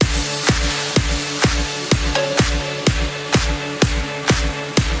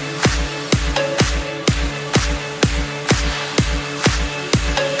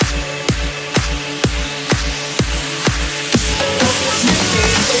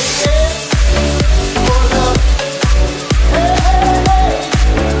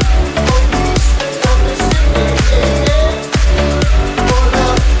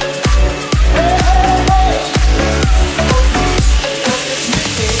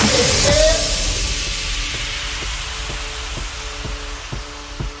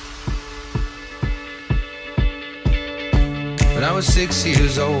was 6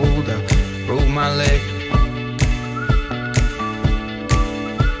 years old, I broke my leg.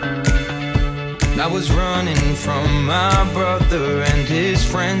 I was running from my brother and his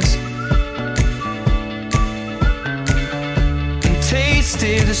friends, and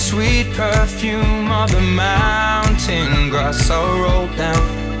tasted the sweet perfume of the mountain grass I rolled down.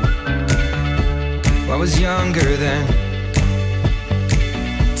 I was younger then.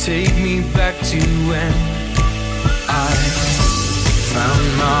 Take me back to when I found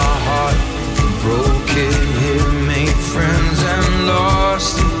my heart, broke it here, made friends and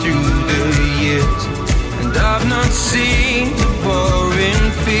lost them through the years. And I've not seen the boring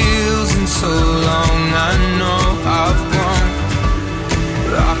fields in so long. I know I've grown,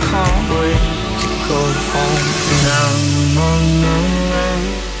 but I can't wait to go home. Now I'm on the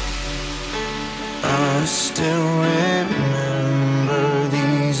road, I still remember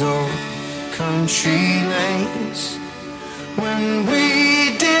these old country lanes when we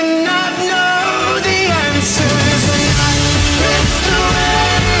did not know the answers, and I missed the way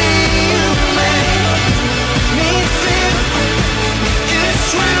you made me feel. It's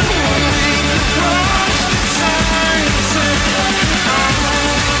when we crossed the times and I'm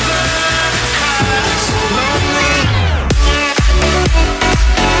over us lonely.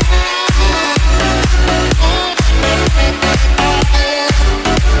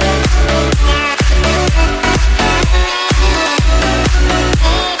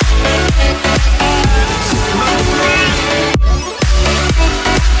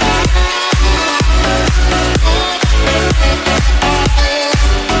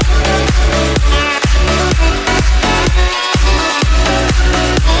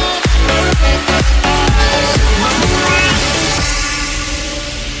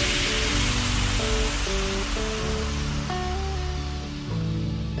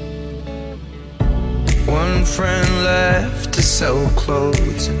 One friend left to sell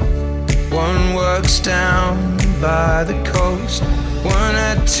clothes, and one works down by the coast. One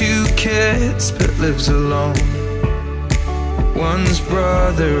had 2 kids but lives alone. One's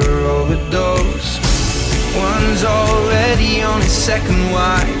brother overdosed. One's already on his second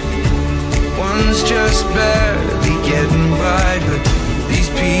wife. One's just barely getting by. But these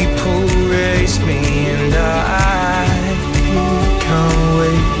people raise me, and I can't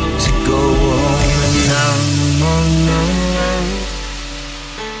wait to go home. And now I'm on the road,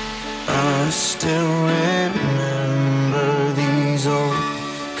 I still remember these old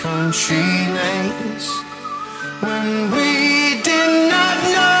country lanes when we did not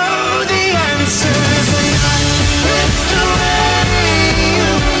know the answers, and I missed the way you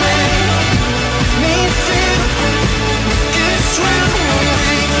made me feel. It's when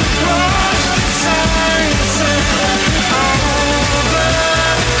we crossed the times and I'm over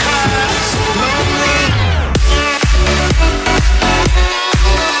us lonely.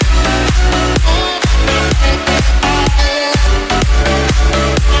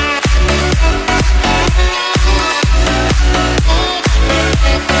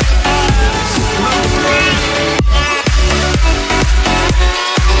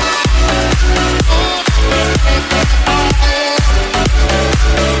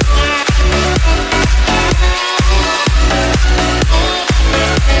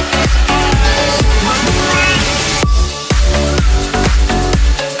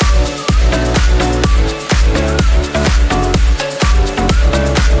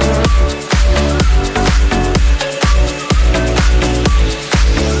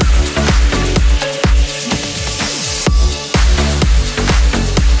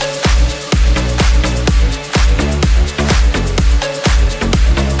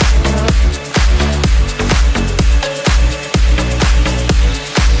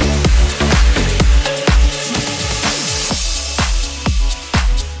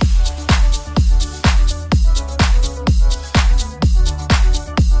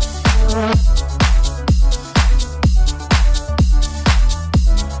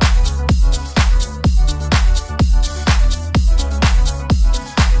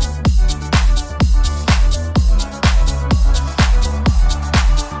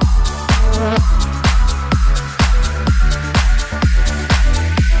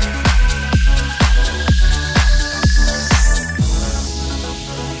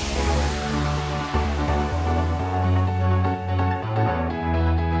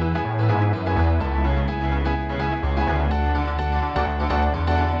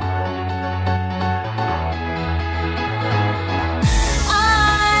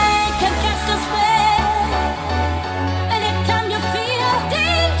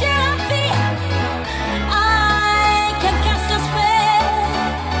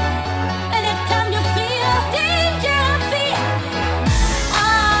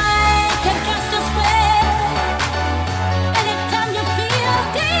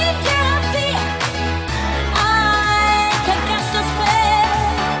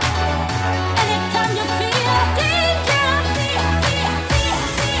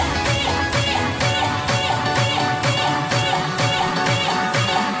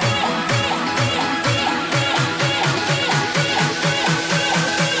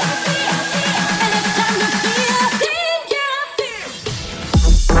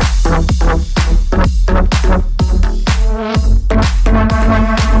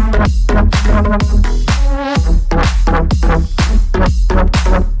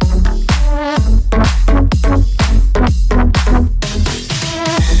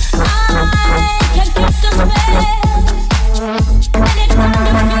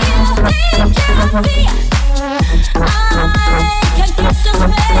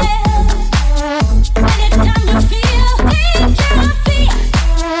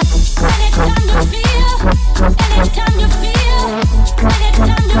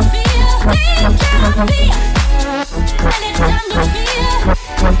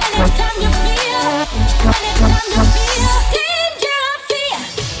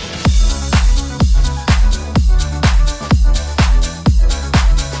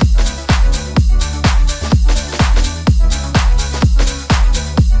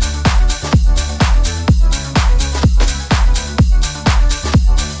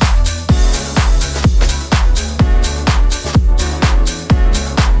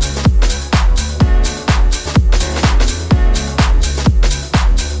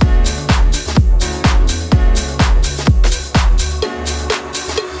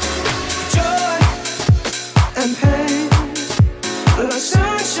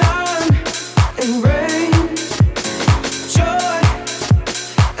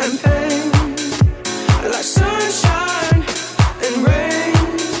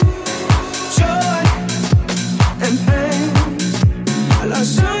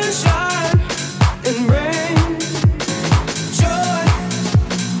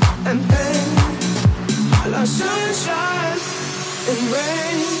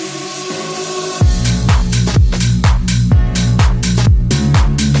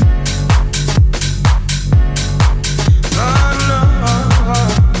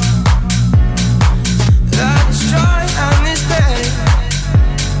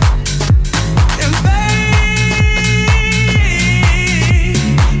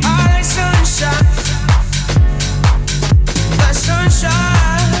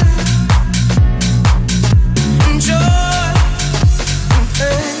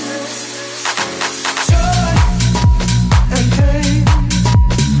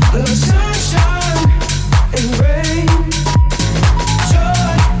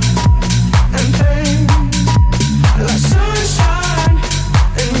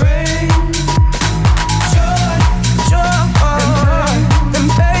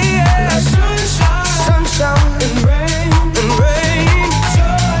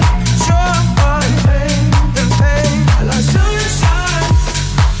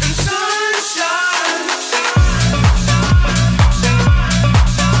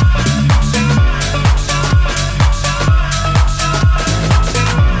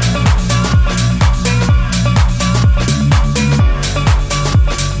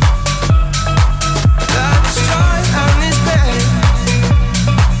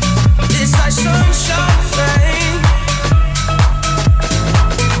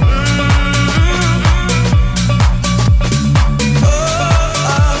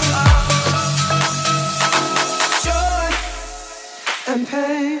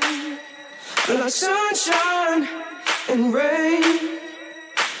 sunshine and rain,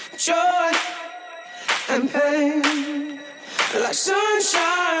 joy and pain. Like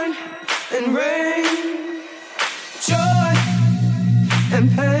sunshine and rain, joy and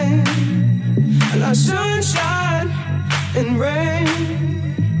pain. Like sunshine and rain,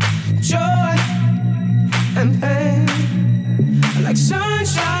 joy and pain. Like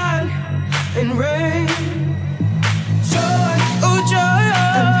sunshine and rain.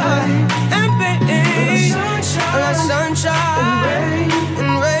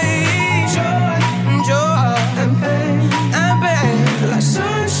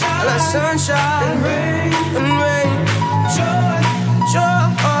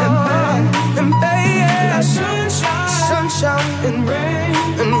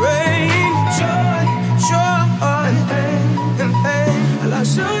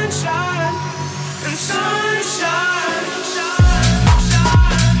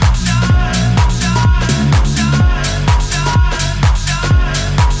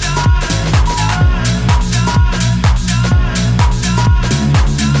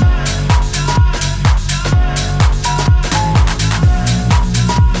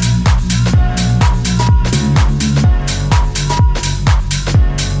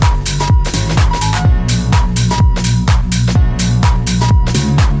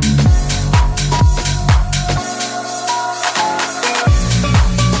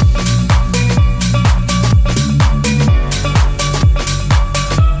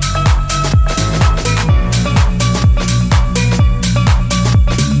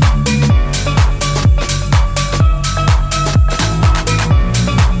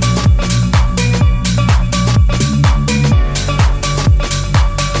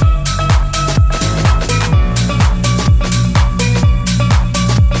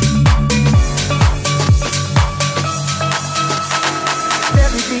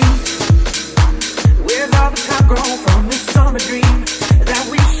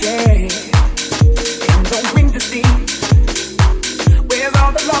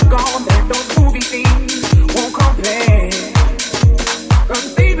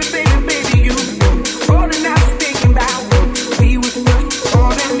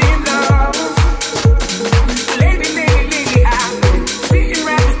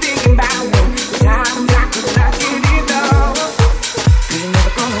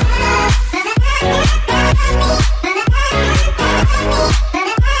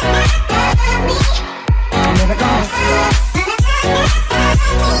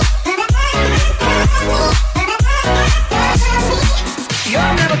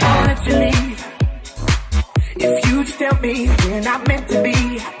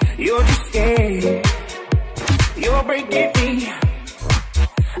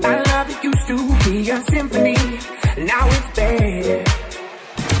 Our love used to be a symphony, now it's bad.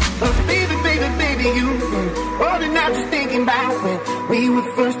 to you. Holding out, just thinking about when we were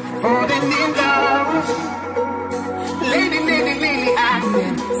first falling in love. Lately, I've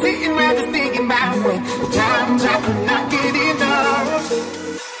been sitting around just thinking about when the times I could not get enough.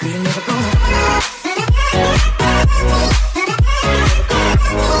 Could you never go?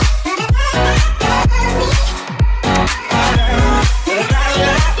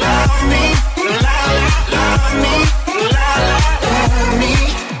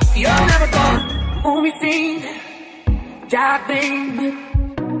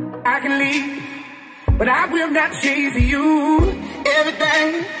 I can leave, but I will not chase you.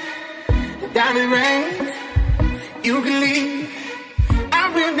 Everything, diamond rings, you can leave. I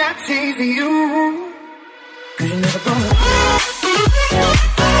will not chase you. 'Cause you're never gonna.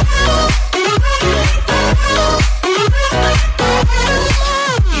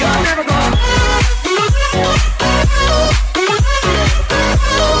 You're never gonna.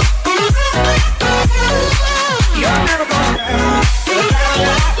 You're never gonna.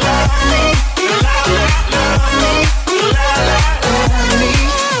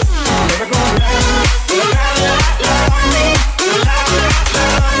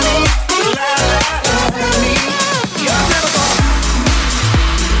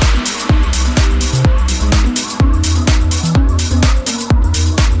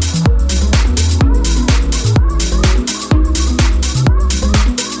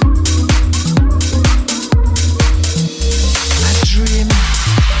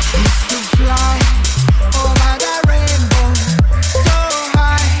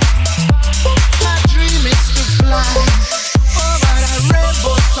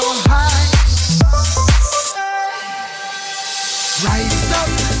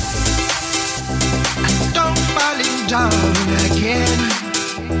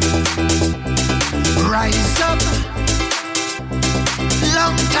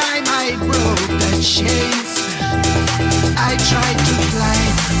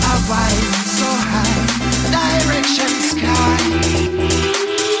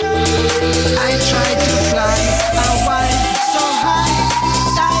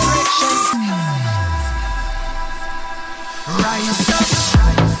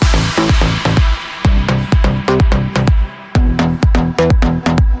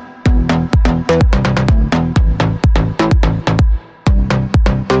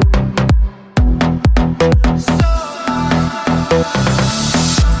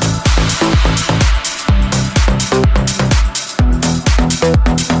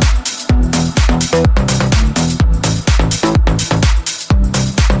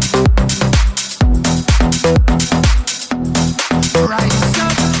 Right.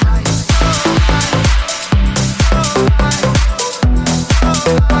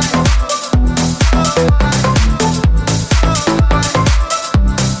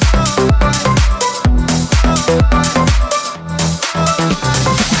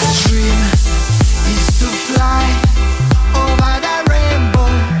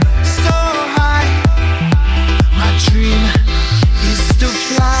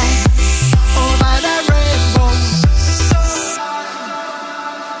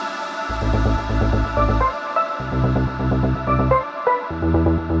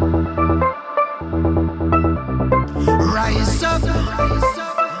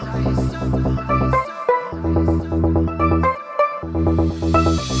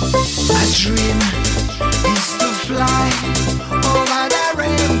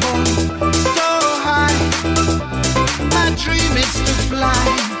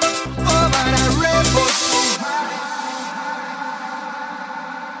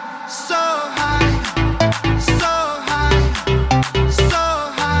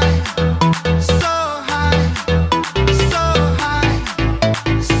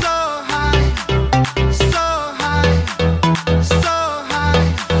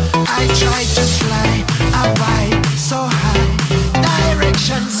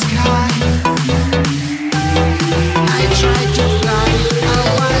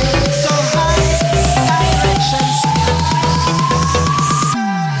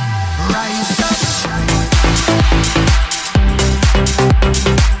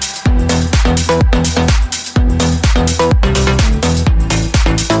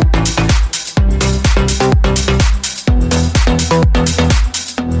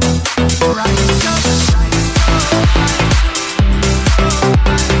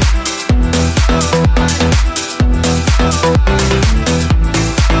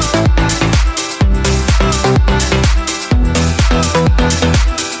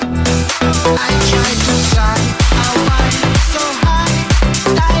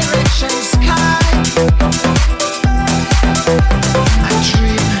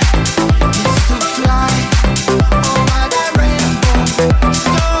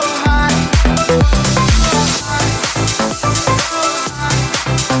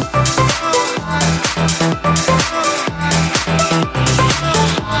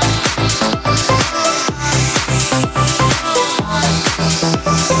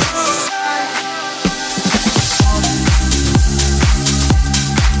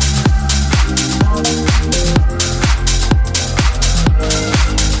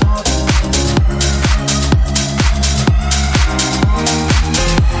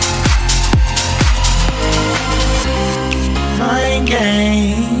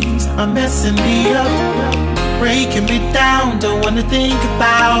 messing me up, breaking me down. Don't wanna think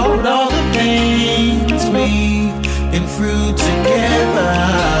about all the things we've been through together.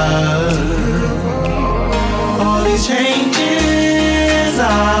 All these changes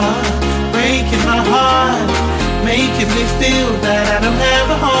are breaking my heart, making me feel that I don't have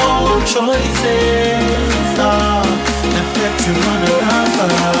a home. Choices are left to one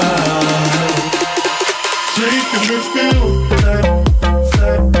another, making me feel that.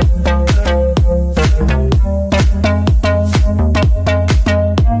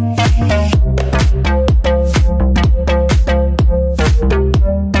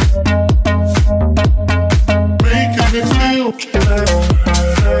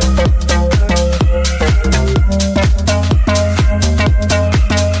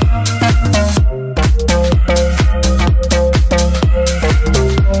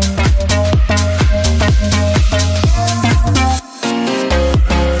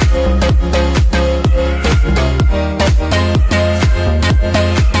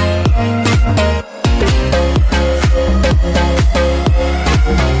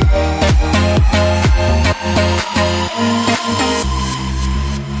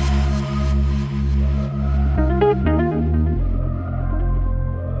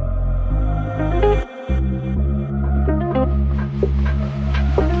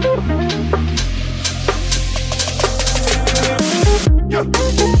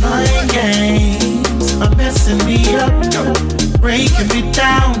 Playing games are messing me up, breaking me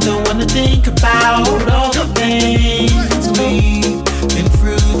down. Don't wanna think about all the things we've been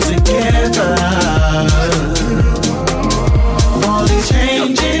through together. All these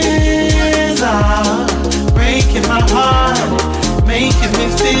changes are breaking my heart, making me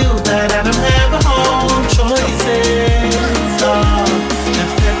feel that I don't have a home. Choices are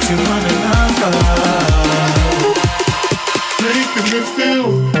left to one another, making me feel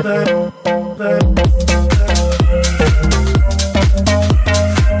that.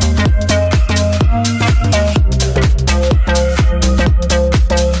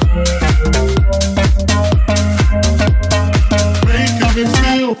 Making me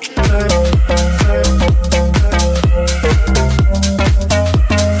feel that.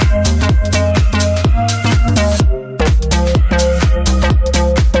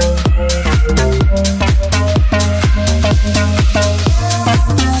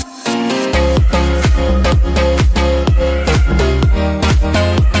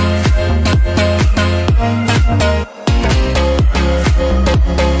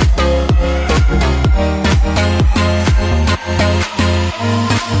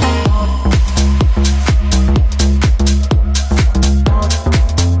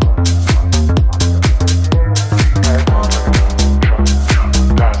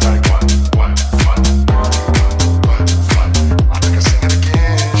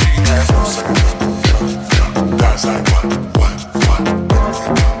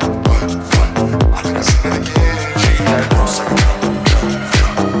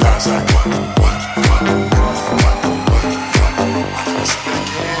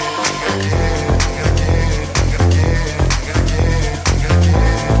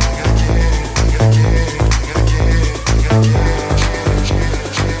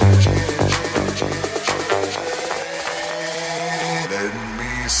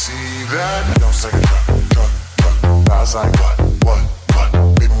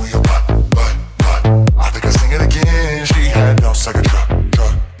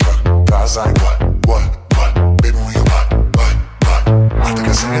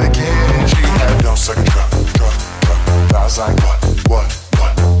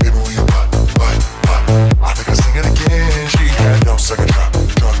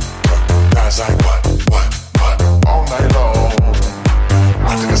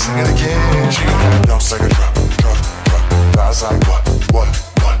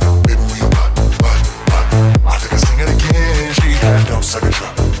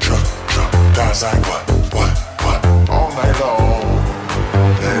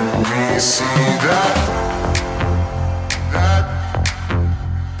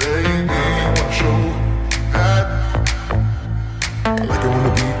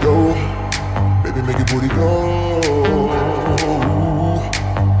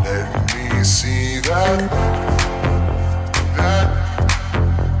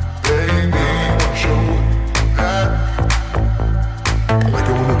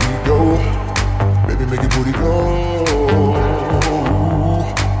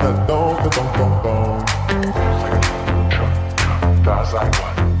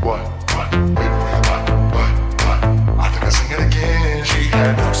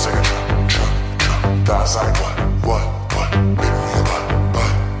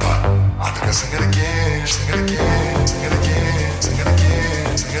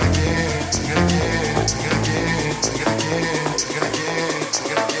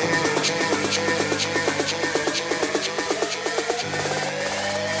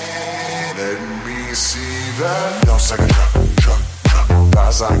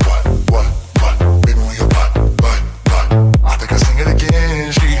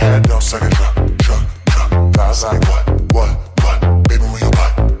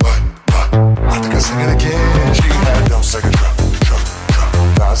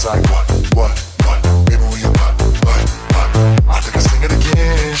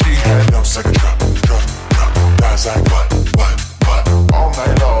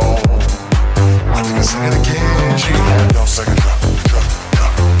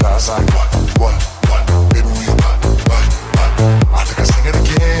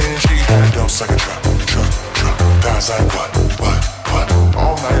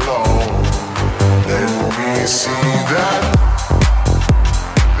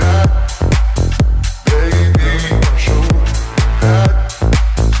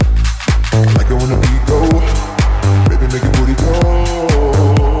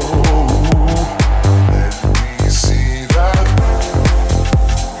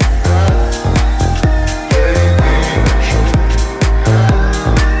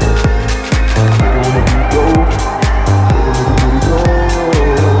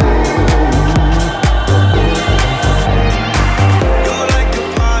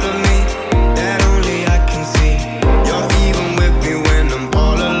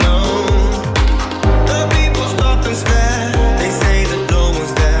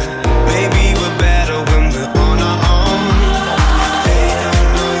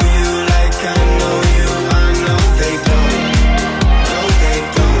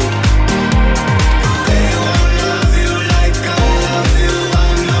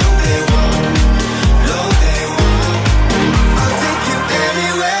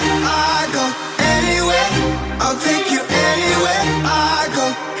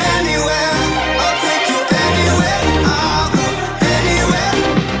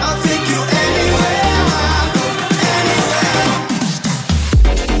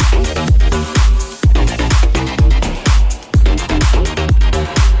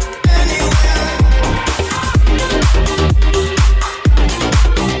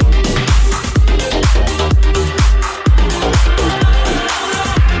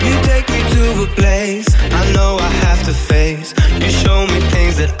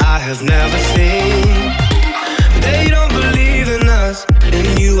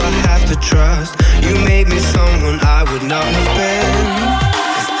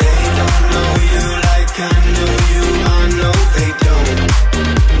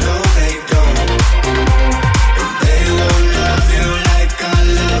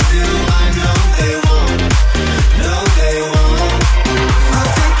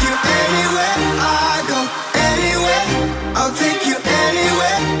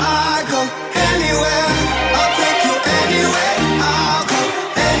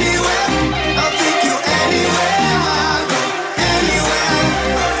 Anywhere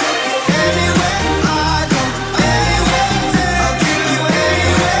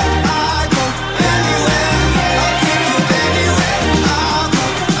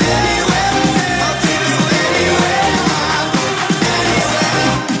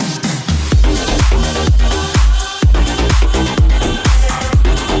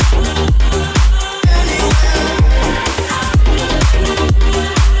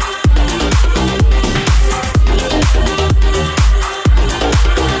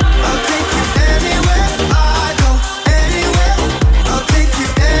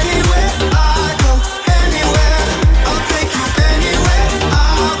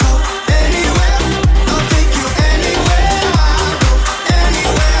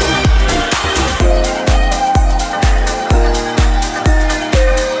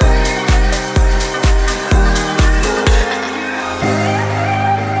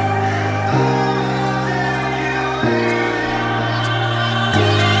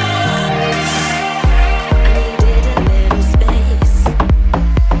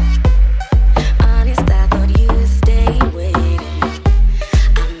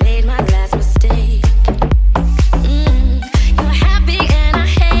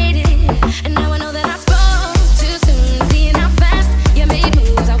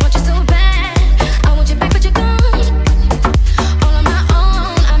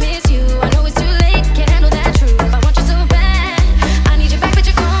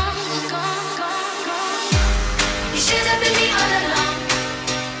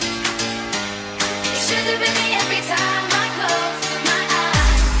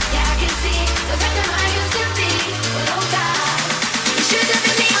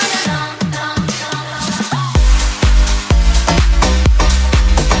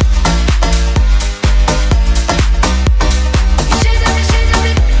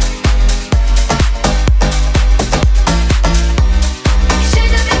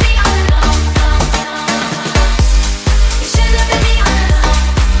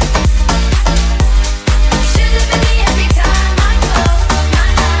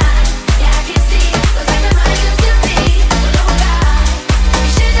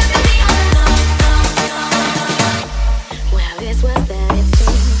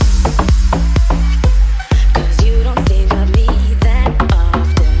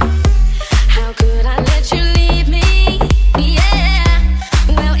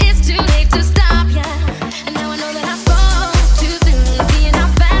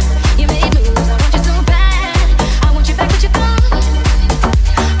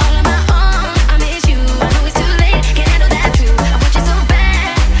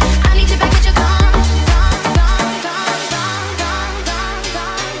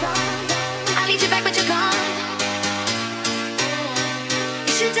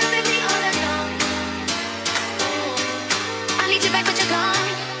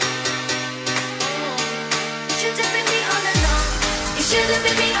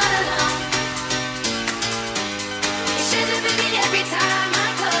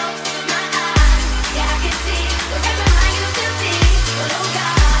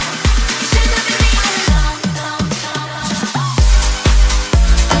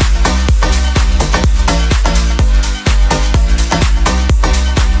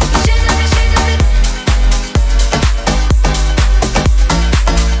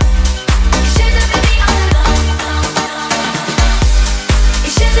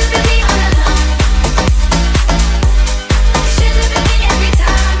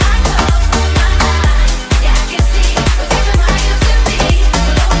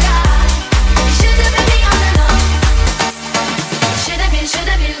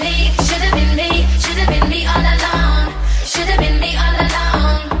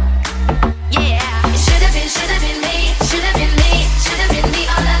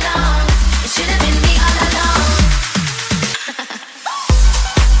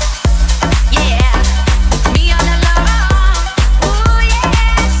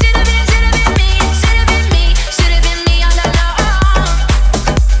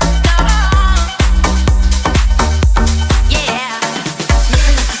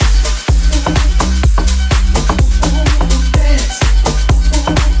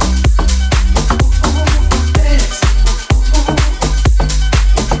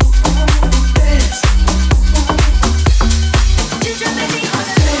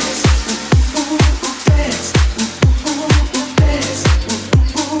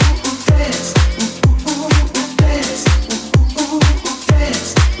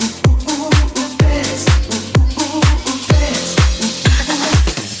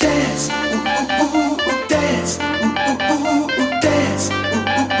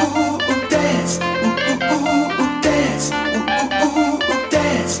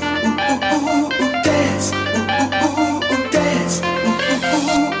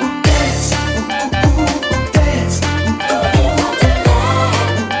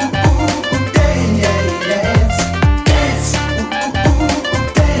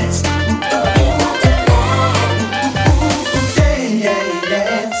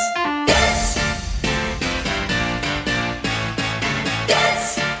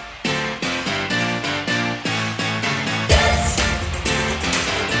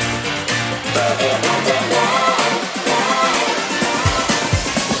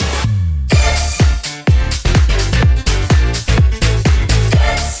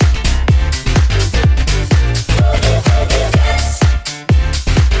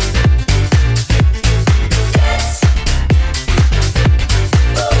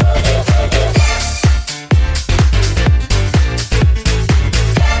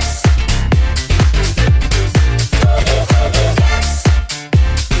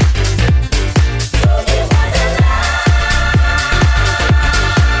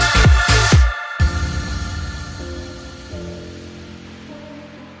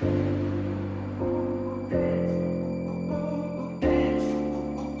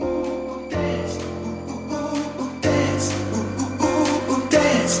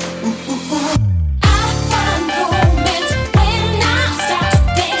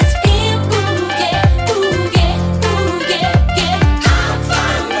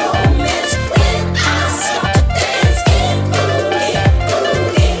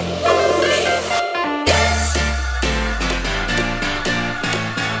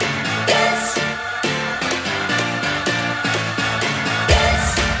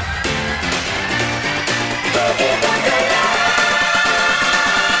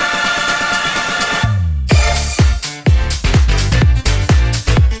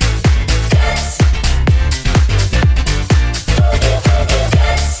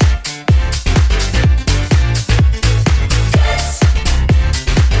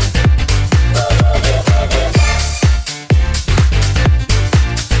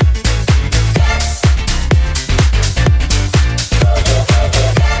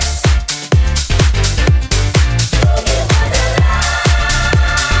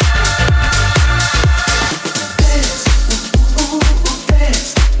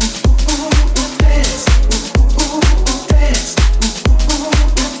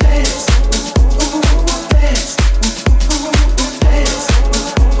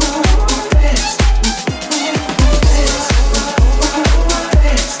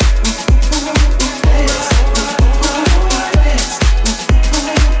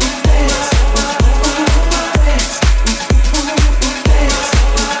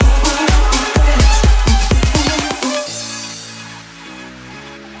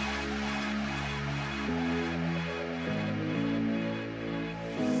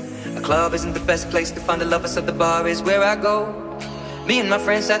club isn't the best place to find the lovers, so the bar is where I go. Me and my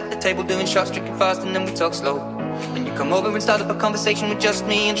friends at the table doing shots, drinking fast, and then we talk slow. And you come over and start up a conversation with just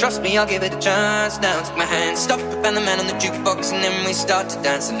me, and trust me, I'll give it a chance. Now take my hand, stop it, and the man on the jukebox, and then we start to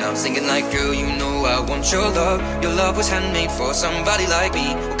dance. And now I'm singing like, girl, you know I want your love. Your love was handmade for somebody like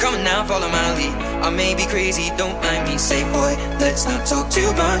me. Well, come on now, follow my lead. I may be crazy, don't mind me. Say, boy, let's not talk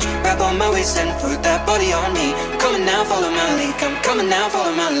too much. Grab on my waist and put that body on me. Come on now, follow my lead. Come coming now,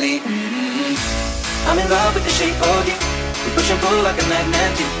 follow my lead. I'm in love with the shape of you. We push and pull like a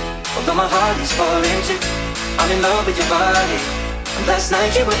magnet do. Although my heart is falling too. I'm in love with your body. And last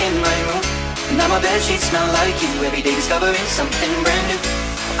night you were in my room, and now my bedsheets smell like you. Every day discovering something brand new.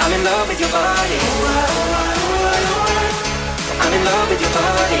 I'm in love with your body. I'm in love with your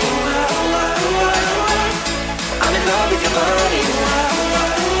body. I'm in love with your body.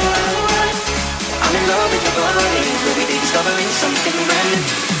 I'm in love with your body. Every day discovering something brand new.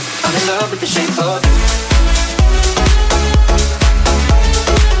 I'm in love with the shape of you.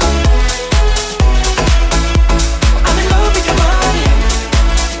 I'm in love with your body.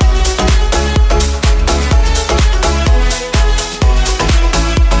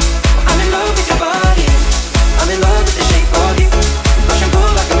 I'm in love with your body. I'm in love with the shape of you. Push and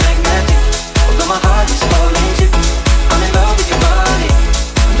pull like a magnet do. Although my heart is falling too. I'm in love with your body.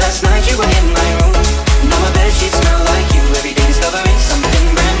 Last night you were in my room, now my bedsheets smell like you. Every day discovering something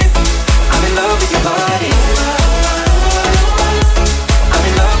brand new. I'm in love with your body. I'm in love with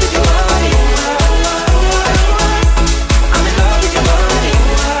your body. I'm in love with your body.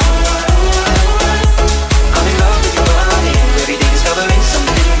 I'm in love with your body. Every day discovering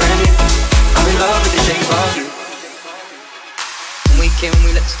something brand new. I'm in love with the shape of you.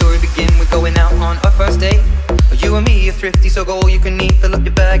 We let the story begin. We're going out on our first date. You and me are thrifty, so go all you can eat. Fill up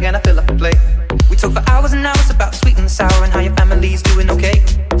your bag and I fill up the plate. We talk for hours and hours about the sweet and the sour and how your family's doing okay.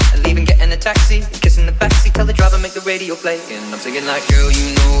 And leaving, getting a taxi, kissing the backseat, tell the driver make the radio play. And I'm singing like, girl,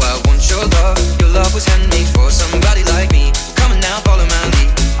 you know I want your love. Your love was handmade for somebody like me. Come on now, follow my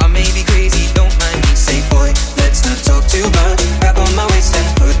lead. I may be crazy, don't mind me. Say, boy, let's not talk too much. Grab on my waist and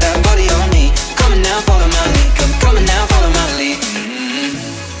put that body on me. Come on now, follow my lead. Come on now, follow my lead.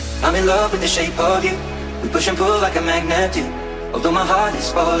 I'm in love with the shape of you. We push and pull like a magnet do. Although my heart is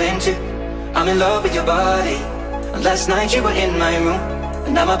falling too. I'm in love with your body. And last night you were in my room, and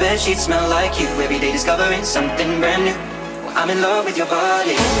Now my bed sheets smell like you. Every day discovering something brand new. I'm in love with your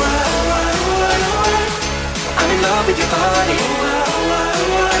body. I'm in love with your body.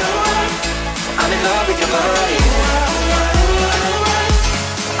 I'm in love with your body.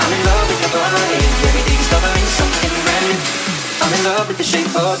 I'm in love with your body. Every day discovering something brand new. I'm in love with the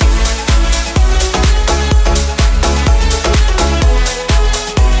shape of you.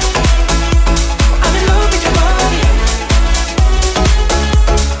 I'm in love with your body.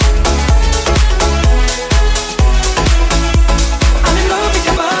 I'm in love with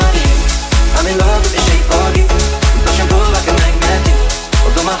your body. I'm in love with the shape of you. We push and pull like a magnet do.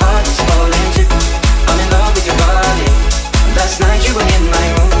 Although my heart is falling too. I'm in love with your body. Last night you were in my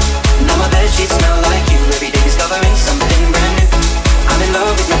room. Now my bed sheets smell like you. Every day discovering something brand new. I'm in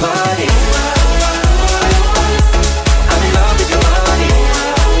love with your body. I'm in love with your body.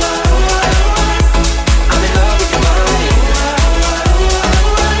 I'm in love with your body.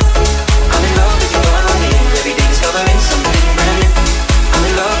 I'm in love with your body. Every day discovering something brand new. I'm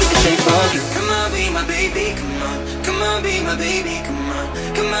in love with the shape of you. Come on, be my baby, come on. Come on, be my baby, come on.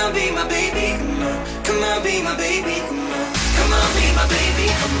 Come on, be my baby, come on. Come on, be my baby, come on. Come on, be my baby,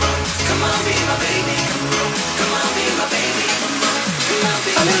 come on. Come on, be my baby, come on. Come on, be my baby, come on. Come on,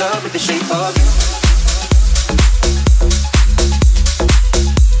 be. I'm in love with the shape of you.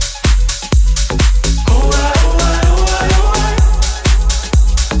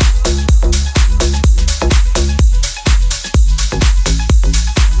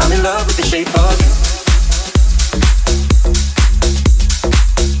 I'm in love with the shape of you.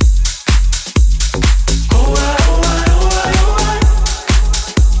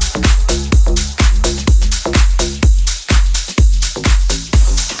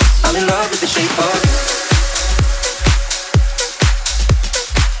 I'm in love with the shape of you.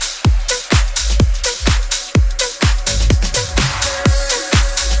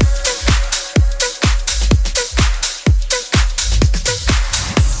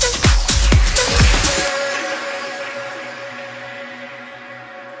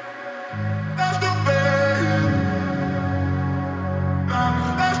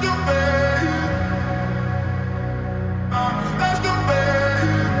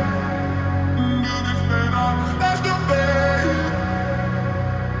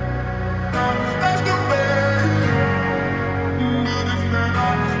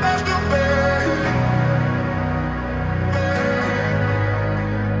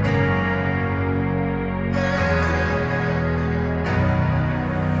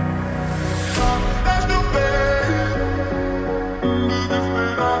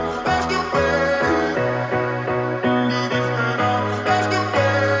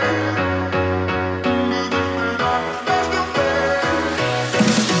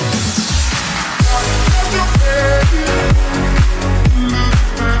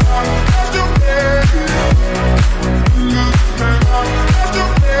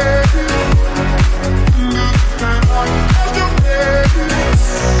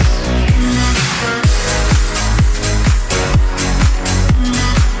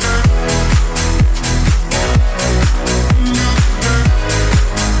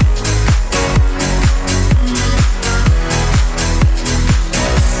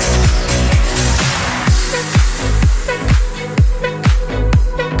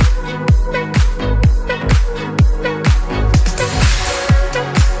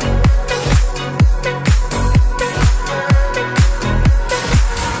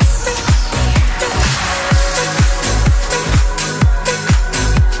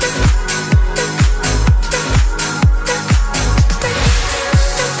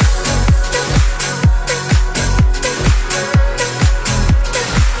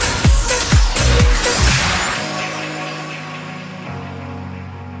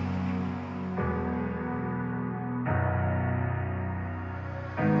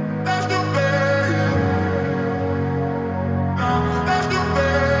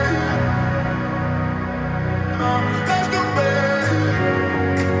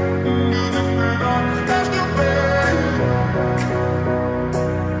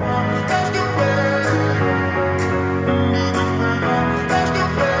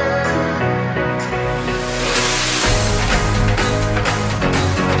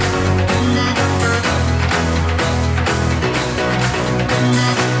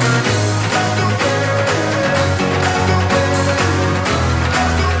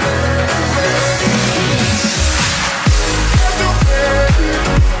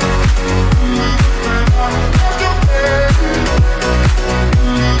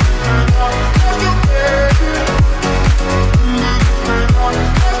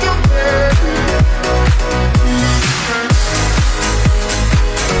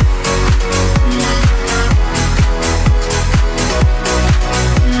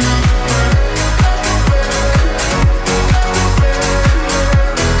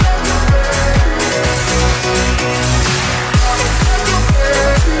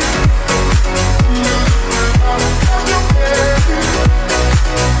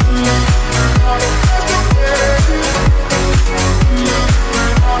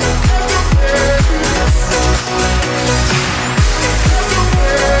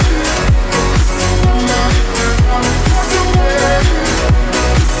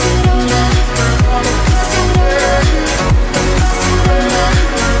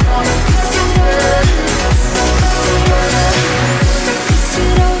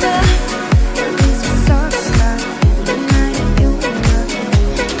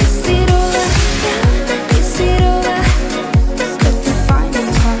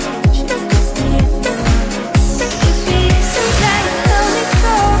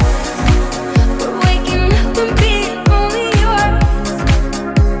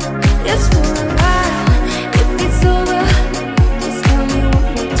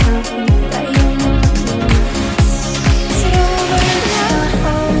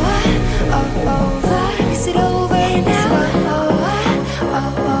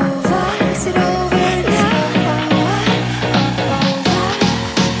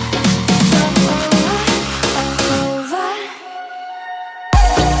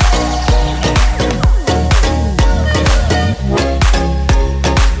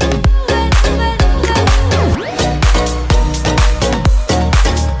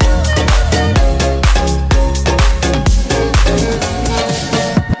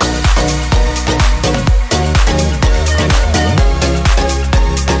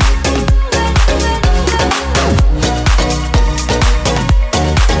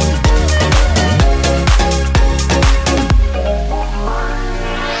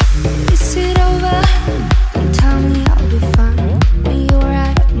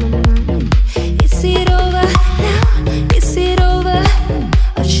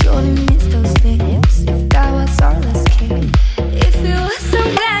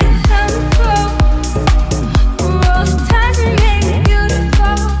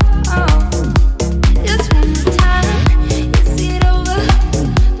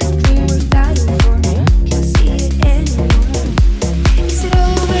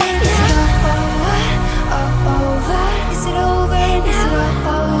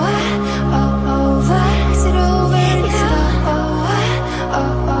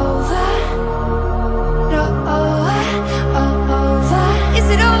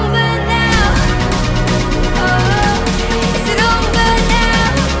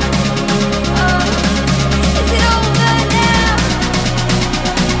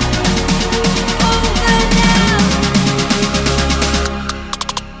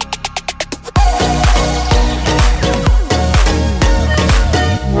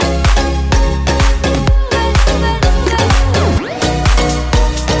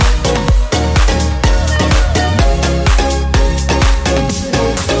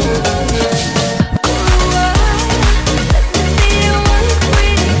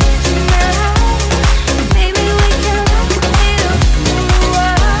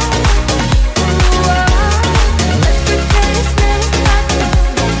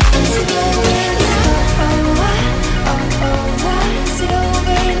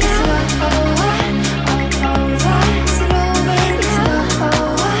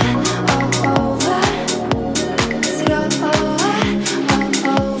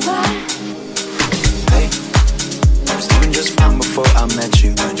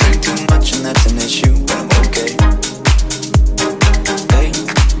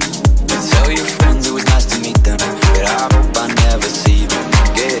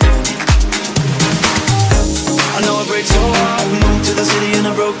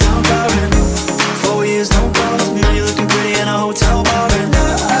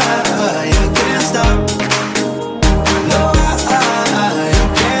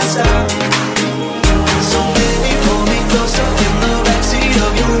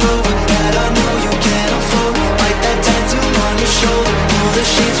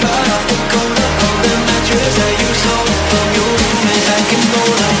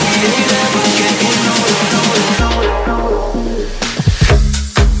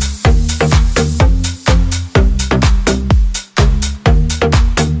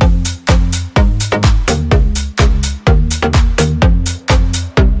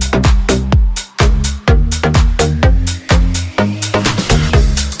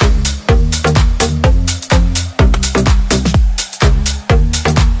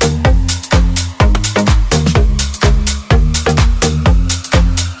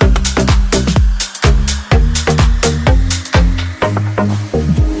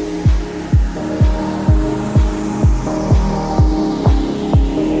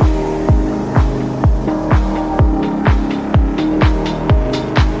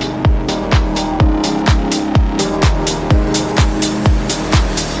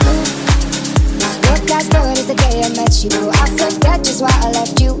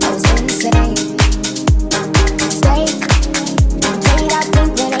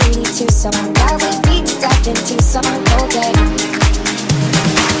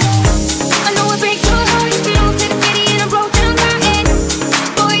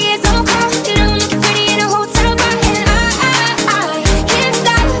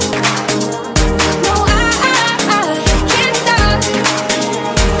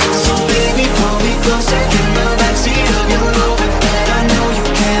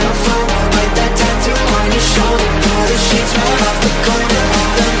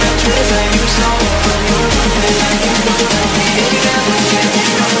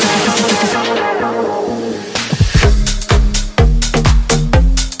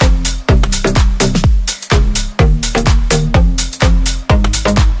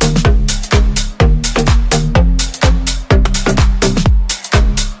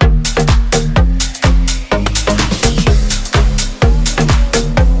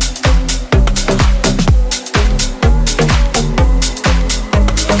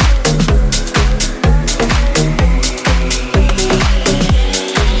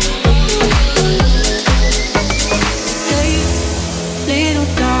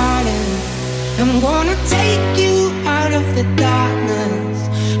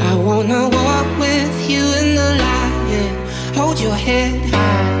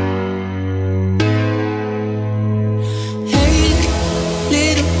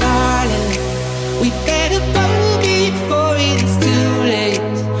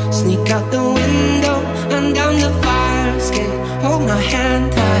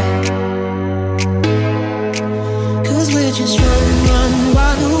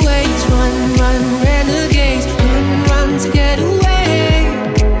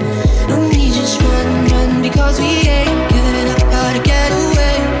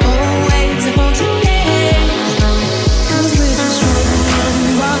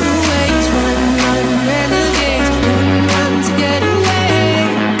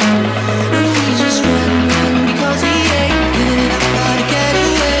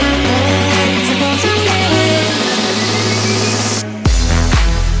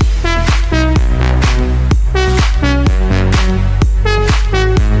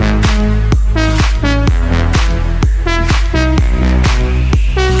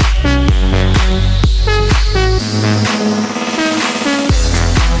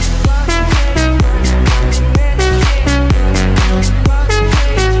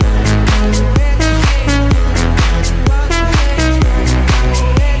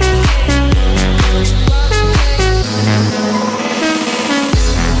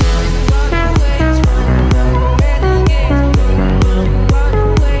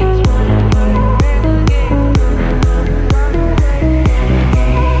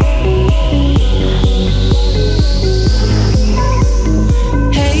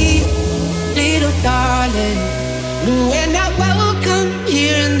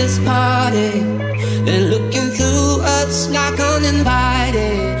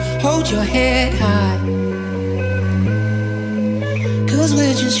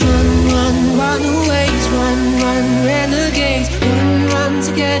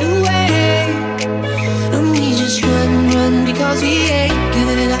 to get away. And we just run, run because we